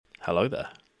Hello there.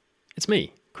 It's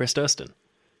me, Chris Durston.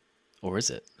 Or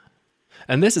is it?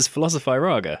 And this is Philosophy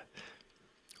Raga.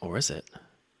 Or is it?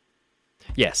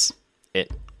 Yes,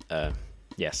 it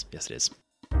is.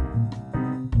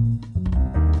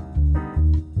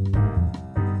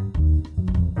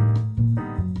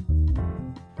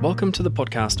 Welcome to the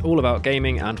podcast all about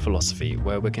gaming and philosophy,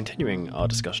 where we're continuing our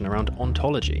discussion around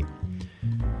ontology.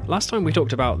 Last time we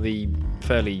talked about the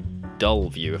fairly dull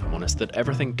view, if I'm honest, that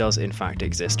everything does in fact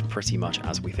exist pretty much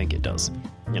as we think it does.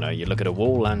 You know, you look at a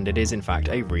wall and it is in fact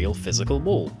a real physical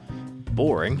wall.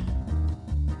 Boring.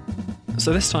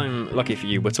 So this time, lucky for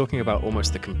you, we're talking about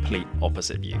almost the complete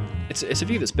opposite view. It's a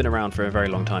view that's been around for a very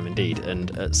long time indeed,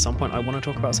 and at some point I want to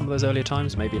talk about some of those earlier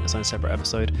times, maybe in its own separate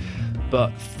episode.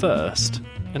 But first,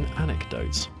 an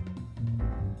anecdote.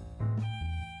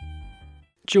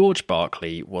 George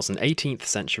Berkeley was an 18th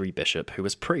century bishop who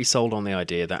was pretty sold on the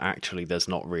idea that actually there's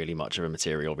not really much of a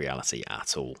material reality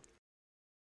at all.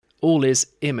 All is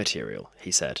immaterial, he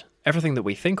said. Everything that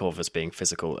we think of as being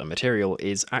physical and material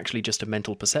is actually just a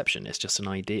mental perception, it's just an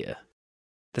idea.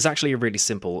 There's actually a really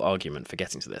simple argument for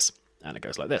getting to this, and it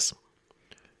goes like this.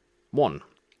 1.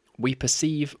 We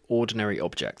perceive ordinary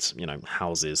objects,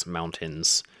 houses,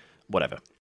 mountains, whatever.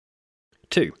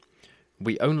 2.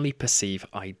 We only perceive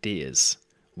ideas.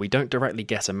 We don't directly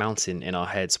get a mountain in our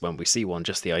heads when we see one,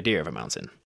 just the idea of a mountain.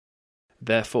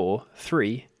 Therefore,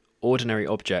 3. Ordinary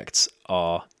objects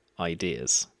are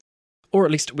ideas. Or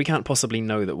at least we can't possibly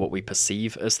know that what we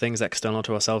perceive as things external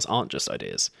to ourselves aren't just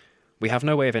ideas. We have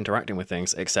no way of interacting with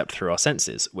things except through our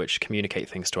senses, which communicate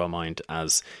things to our mind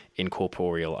as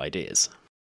incorporeal ideas.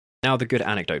 Now the good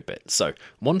anecdote bit. So,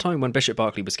 one time when Bishop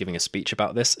Berkeley was giving a speech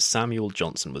about this, Samuel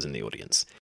Johnson was in the audience.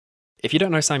 If you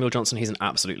don't know Samuel Johnson, he's an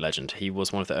absolute legend. He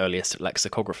was one of the earliest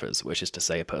lexicographers, which is to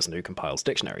say a person who compiles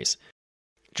dictionaries.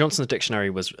 Johnson's dictionary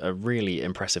was a really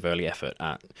impressive early effort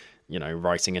at,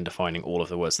 writing and defining all of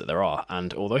the words that there are,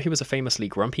 and although he was a famously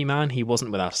grumpy man, he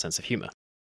wasn't without a sense of humour.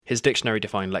 His dictionary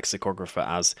defined lexicographer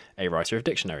as a writer of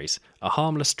dictionaries, a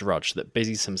harmless drudge that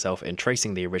busies himself in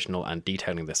tracing the original and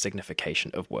detailing the signification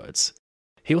of words.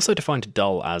 He also defined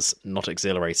dull as not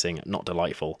exhilarating, not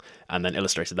delightful, and then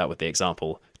illustrated that with the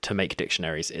example, to make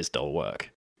dictionaries is dull work.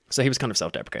 So he was kind of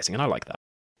self-deprecating, and I like that.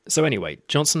 So anyway,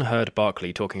 Johnson heard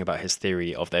Berkeley talking about his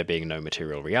theory of there being no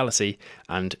material reality,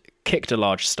 and kicked a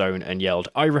large stone and yelled,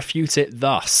 "I refute it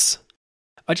thus!"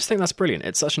 I just think that's brilliant.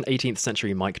 It's such an 18th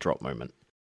century mic drop moment.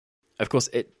 Of course,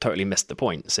 it totally missed the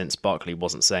point, since Berkeley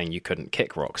wasn't saying you couldn't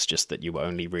kick rocks, just that you were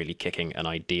only really kicking an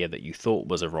idea that you thought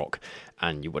was a rock,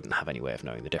 and you wouldn't have any way of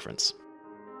knowing the difference.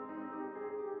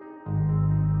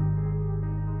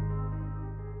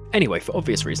 Anyway, for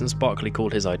obvious reasons, Berkeley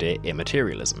called his idea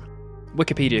immaterialism.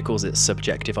 Wikipedia calls it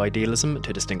subjective idealism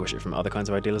to distinguish it from other kinds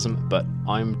of idealism, but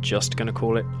I'm just going to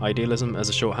call it idealism as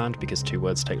a shorthand because 2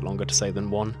 words take longer to say than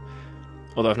 1.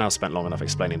 Although I've now spent long enough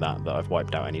explaining that I've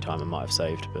wiped out any time I might have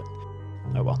saved, but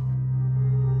oh well.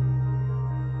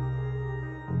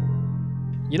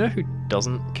 You know who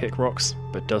doesn't kick rocks,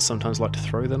 but does sometimes like to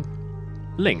throw them?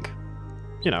 Link.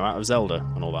 Out of Zelda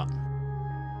and all that.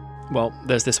 Well,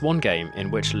 there's this one game in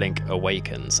which Link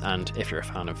awakens, and if you're a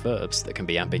fan of verbs that can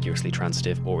be ambiguously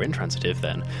transitive or intransitive,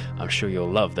 then I'm sure you'll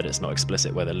love that it's not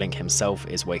explicit whether Link himself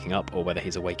is waking up or whether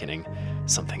he's awakening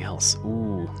something else.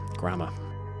 Ooh, grammar.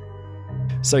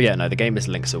 So yeah, no, the game is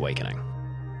Link's Awakening.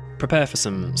 Prepare for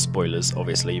some spoilers,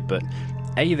 obviously, but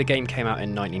A, the game came out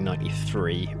in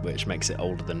 1993, which makes it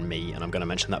older than me, and I'm going to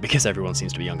mention that because everyone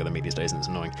seems to be younger than me these days and it's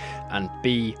annoying. And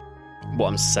B, what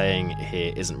I'm saying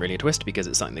here isn't really a twist because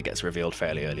it's something that gets revealed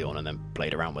fairly early on and then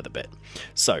played around with a bit.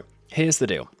 So, here's the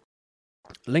deal.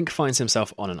 Link finds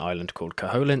himself on an island called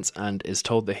Koholint and is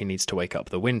told that he needs to wake up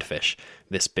the Windfish,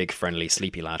 this big friendly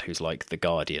sleepy lad who's like the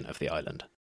guardian of the island.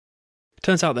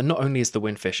 Turns out that not only is the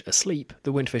Windfish asleep,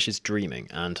 the Windfish is dreaming,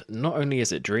 and not only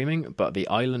is it dreaming, but the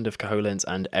island of Koholint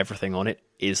and everything on it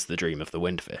is the dream of the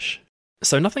Windfish.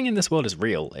 So nothing in this world is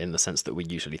real in the sense that we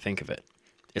usually think of it.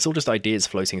 It's all just ideas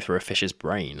floating through a fish's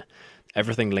brain.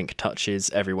 Everything Link touches,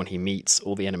 everyone he meets,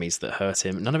 all the enemies that hurt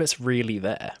him, none of it's really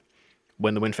there.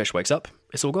 When the Windfish wakes up,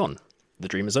 it's all gone. The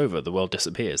dream is over, the world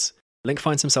disappears. Link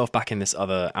finds himself back in this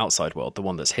other outside world, the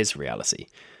one that's his reality.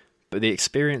 But the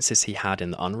experiences he had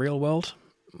in the unreal world,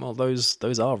 well, those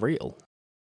are real.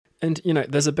 And,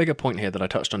 there's a bigger point here that I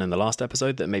touched on in the last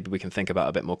episode that maybe we can think about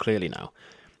a bit more clearly now.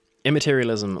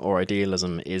 Immaterialism or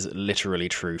idealism is literally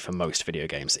true for most video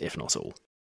games, if not all.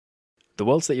 The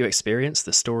worlds that you experience,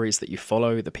 the stories that you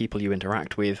follow, the people you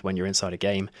interact with when you're inside a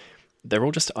game, they're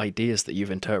all just ideas that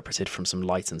you've interpreted from some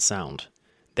light and sound.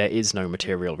 There is no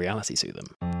material reality to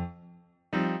them.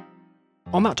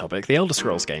 On that topic, the Elder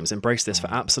Scrolls games embrace this for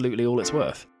absolutely all it's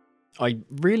worth. I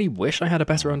really wish I had a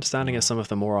better understanding of some of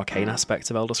the more arcane aspects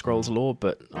of Elder Scrolls lore,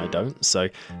 but I don't, so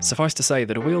suffice to say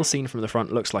that a wheel seen from the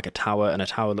front looks like a tower, and a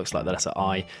tower looks like the letter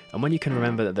I, and when you can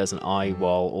remember that there's an I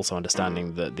while also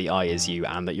understanding that the I is you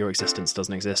and that your existence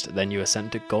doesn't exist, then you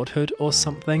ascend to godhood or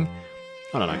something?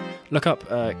 I don't know. Look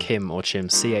up Kim or Chim,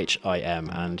 Chim,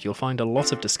 and you'll find a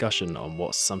lot of discussion on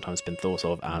what's sometimes been thought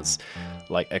of as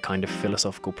like a kind of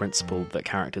philosophical principle that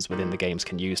characters within the games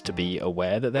can use to be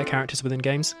aware that they're characters within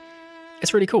games.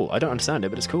 It's really cool. I don't understand it,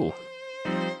 but it's cool.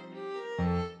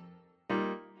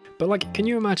 But like, can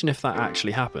you imagine if that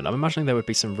actually happened? I'm imagining there would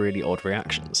be some really odd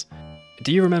reactions.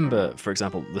 Do you remember, for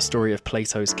example, the story of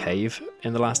Plato's cave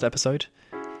in the last episode?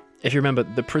 If you remember,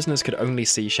 the prisoners could only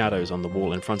see shadows on the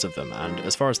wall in front of them, and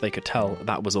as far as they could tell,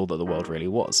 that was all that the world really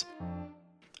was.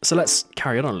 So let's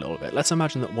carry it on a little bit. Let's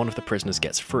imagine that one of the prisoners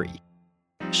gets free.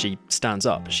 She stands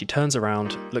up, she turns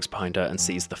around, looks behind her and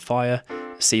sees the fire,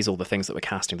 sees all the things that were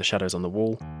casting the shadows on the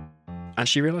wall, and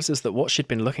she realises that what she'd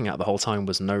been looking at the whole time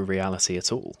was no reality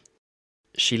at all.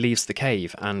 She leaves the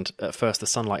cave, and at first the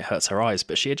sunlight hurts her eyes,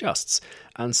 but she adjusts,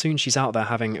 and soon she's out there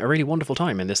having a really wonderful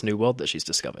time in this new world that she's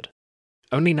discovered.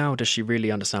 Only now does she really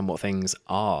understand what things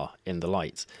are in the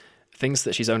light. Things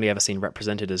that she's only ever seen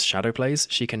represented as shadow plays,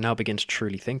 she can now begin to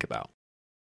truly think about.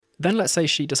 Then let's say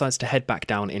she decides to head back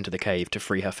down into the cave to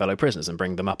free her fellow prisoners and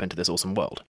bring them up into this awesome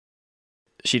world.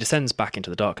 She descends back into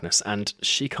the darkness, and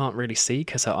she can't really see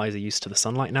because her eyes are used to the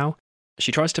sunlight now.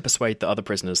 She tries to persuade the other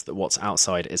prisoners that what's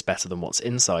outside is better than what's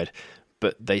inside,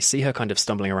 but they see her kind of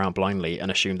stumbling around blindly and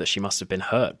assume that she must have been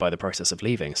hurt by the process of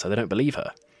leaving, so they don't believe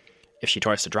her. If she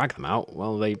tries to drag them out,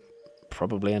 well, they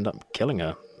probably end up killing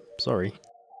her. Sorry.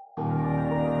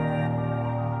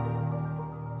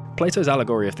 Plato's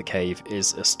allegory of the cave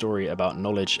is a story about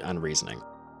knowledge and reasoning.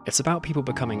 It's about people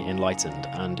becoming enlightened,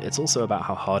 and it's also about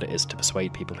how hard it is to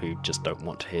persuade people who just don't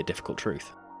want to hear difficult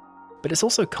truth. But it's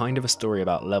also kind of a story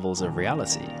about levels of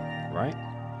reality, right?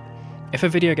 If a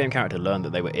video game character learned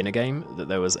that they were in a game, that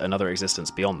there was another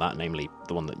existence beyond that, namely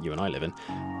the one that you and I live in,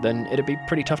 then it'd be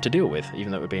pretty tough to deal with,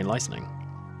 even though it would be enlightening.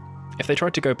 If they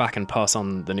tried to go back and pass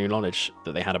on the new knowledge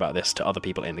that they had about this to other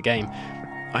people in the game,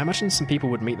 I imagine some people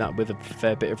would meet that with a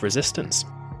fair bit of resistance.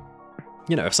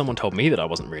 You know, if someone told me that I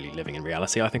wasn't really living in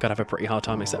reality, I think I'd have a pretty hard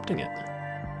time accepting it.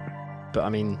 But I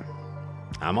mean,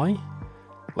 am I?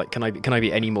 Like, can I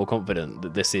be any more confident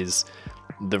that this is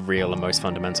the real and most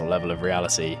fundamental level of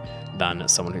reality than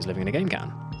someone who's living in a game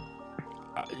can?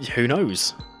 Who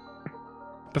knows?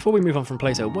 Before we move on from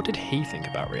Plato, what did he think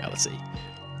about reality?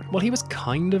 Well, he was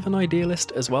kind of an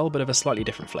idealist as well, but of a slightly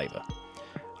different flavour.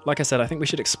 Like I said, I think we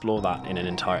should explore that in an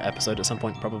entire episode at some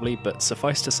point probably, but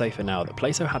suffice to say for now that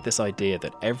Plato had this idea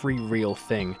that every real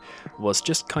thing was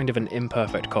just kind of an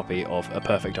imperfect copy of a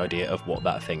perfect idea of what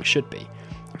that thing should be.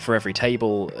 For every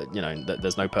table, you know,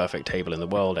 there's no perfect table in the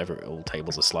world, all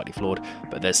tables are slightly flawed,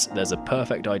 but there's a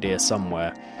perfect idea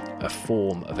somewhere, a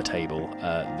form of a table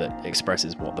that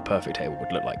expresses what the perfect table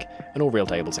would look like, and all real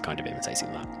tables are kind of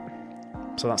imitating that.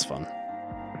 So that's fun.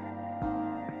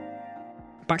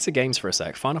 Back to games for a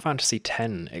sec, Final Fantasy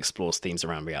X explores themes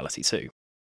around reality too.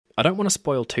 I don't want to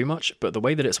spoil too much, but the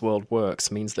way that its world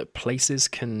works means that places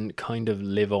can kind of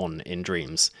live on in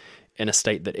dreams, in a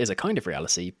state that is a kind of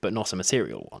reality, but not a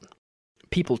material one.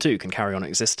 People too can carry on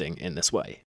existing in this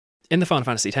way. In the Final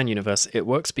Fantasy X universe, it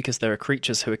works because there are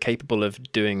creatures who are capable of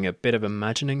doing a bit of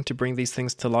imagining to bring these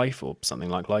things to life, or something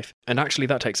like life, and actually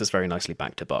that takes us very nicely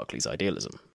back to Berkeley's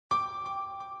idealism.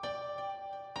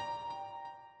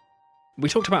 We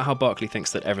talked about how Berkeley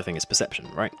thinks that everything is perception,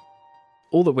 right?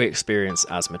 All that we experience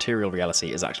as material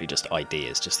reality is actually just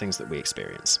ideas, just things that we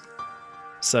experience.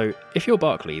 So, if you're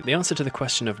Berkeley, the answer to the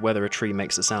question of whether a tree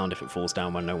makes a sound if it falls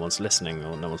down when no one's listening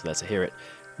or no one's there to hear it,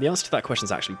 the answer to that question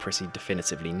is actually pretty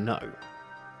definitively no.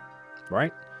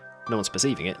 Right? No one's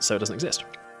perceiving it, so it doesn't exist.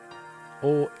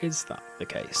 Or is that the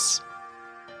case?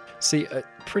 See, a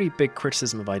pretty big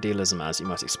criticism of idealism, as you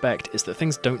might expect, is that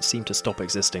things don't seem to stop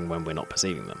existing when we're not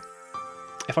perceiving them.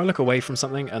 If I look away from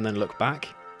something and then look back,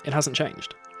 it hasn't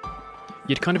changed.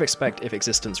 You'd kind of expect if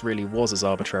existence really was as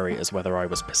arbitrary as whether I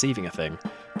was perceiving a thing,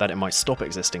 that it might stop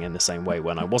existing in the same way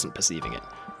when I wasn't perceiving it,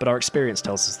 but our experience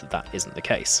tells us that that isn't the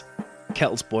case.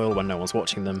 Kettles boil when no one's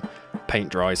watching them, paint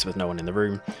dries with no one in the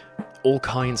room, all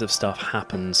kinds of stuff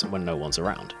happens when no one's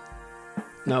around.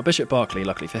 Now, Bishop Berkeley,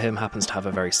 luckily for him, happens to have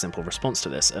a very simple response to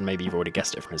this, and maybe you've already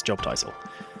guessed it from his job title.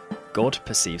 God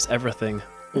perceives everything,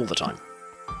 all the time.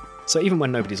 So even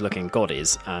when nobody's looking, God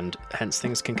is, and hence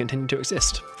things can continue to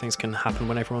exist. Things can happen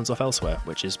when everyone's off elsewhere,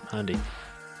 which is handy.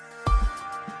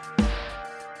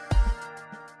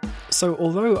 So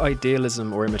although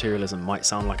idealism or immaterialism might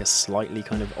sound like a slightly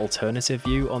kind of alternative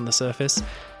view on the surface,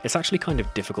 it's actually kind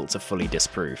of difficult to fully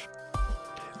disprove.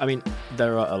 I mean,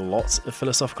 there are a lot of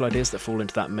philosophical ideas that fall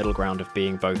into that middle ground of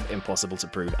being both impossible to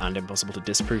prove and impossible to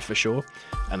disprove for sure,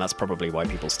 and that's probably why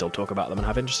people still talk about them and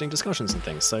have interesting discussions and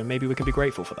things, so maybe we can be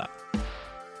grateful for that.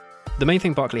 The main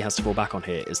thing Berkeley has to fall back on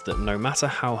here is that no matter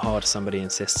how hard somebody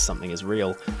insists something is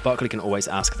real, Berkeley can always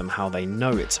ask them how they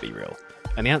know it to be real,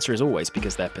 and the answer is always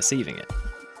because they're perceiving it.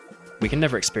 We can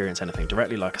never experience anything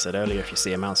directly, like I said earlier. If you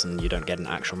see a mountain, you don't get an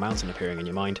actual mountain appearing in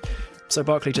your mind. So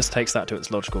Berkeley just takes that to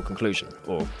its logical conclusion,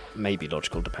 or maybe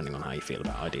logical depending on how you feel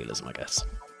about idealism, I guess.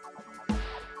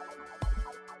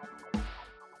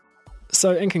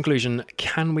 So in conclusion,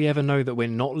 can we ever know that we're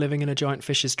not living in a giant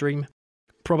fish's dream?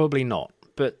 Probably not,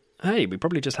 but hey, we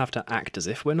probably just have to act as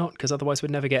if we're not, because otherwise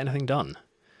we'd never get anything done.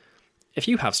 If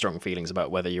you have strong feelings about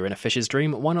whether you're in a fish's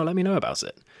dream, why not let me know about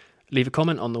it? Leave a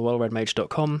comment on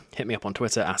thewellreadmage.com, hit me up on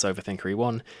Twitter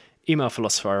 @overthinkery1, email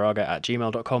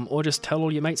philosopheriraga@gmail.com, or just tell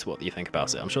all your mates what you think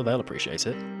about it. I'm sure they'll appreciate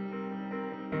it.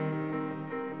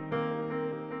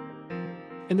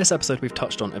 In this episode, we've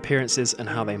touched on appearances and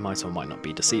how they might or might not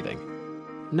be deceiving.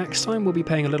 Next time, we'll be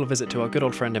paying a little visit to our good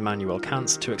old friend Immanuel Kant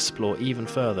to explore even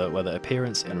further whether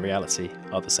appearance and reality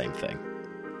are the same thing.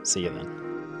 See you then.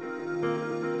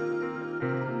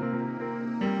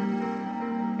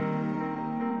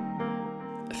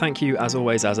 Thank you, as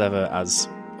always, as ever,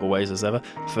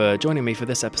 for joining me for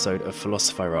this episode of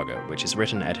Philosopheriraga, which is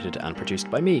written, edited, and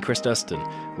produced by me, Chris Durston,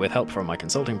 with help from my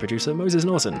consulting producer, Moses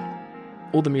Norton.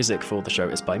 All the music for the show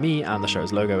is by me, and the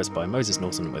show's logo is by Moses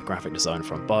Norton, with graphic design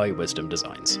from By Wisdom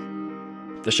Designs.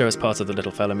 The show is part of the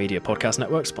Little Fella Media podcast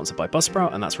network, sponsored by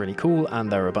Buzzsprout, and that's really cool,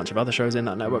 and there are a bunch of other shows in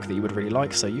that network that you would really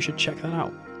like, so you should check that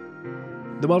out.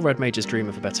 The Well-Read Mage's dream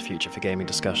of a better future for gaming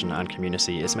discussion and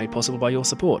community is made possible by your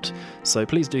support, so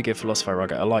please do give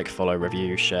Philosopheriraga a like, follow,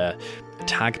 review, share,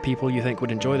 tag people you think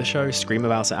would enjoy the show, scream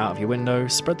about it out of your window,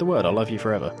 spread the word, I'll love you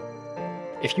forever.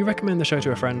 If you recommend the show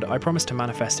to a friend, I promise to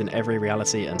manifest in every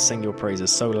reality and sing your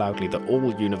praises so loudly that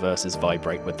all universes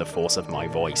vibrate with the force of my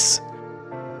voice.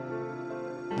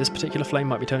 This particular flame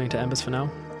might be turning to embers for now,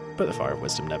 but the fire of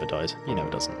wisdom never dies, you know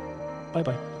it doesn't. Bye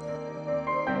bye.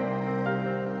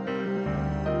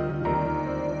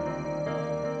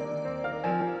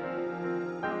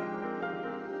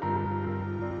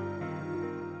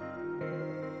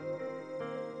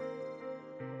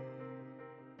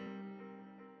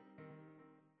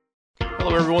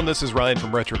 Hello everyone, this is Ryan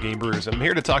from Retro Game Brews, and I'm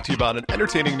here to talk to you about an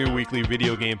entertaining new weekly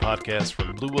video game podcast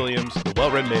from Blue Williams, the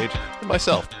Well-Read Mage, and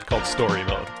myself, called Story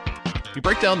Mode. We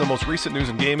break down the most recent news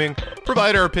in gaming,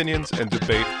 provide our opinions, and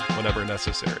debate whenever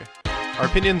necessary. Our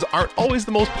opinions aren't always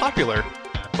the most popular,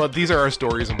 but these are our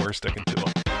stories and we're sticking to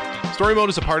them. Story Mode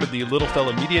is a part of the Little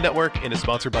Fella Media Network and is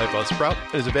sponsored by Buzzsprout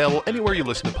and is available anywhere you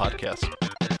listen to podcasts.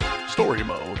 Story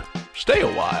Mode. Stay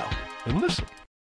a while and listen.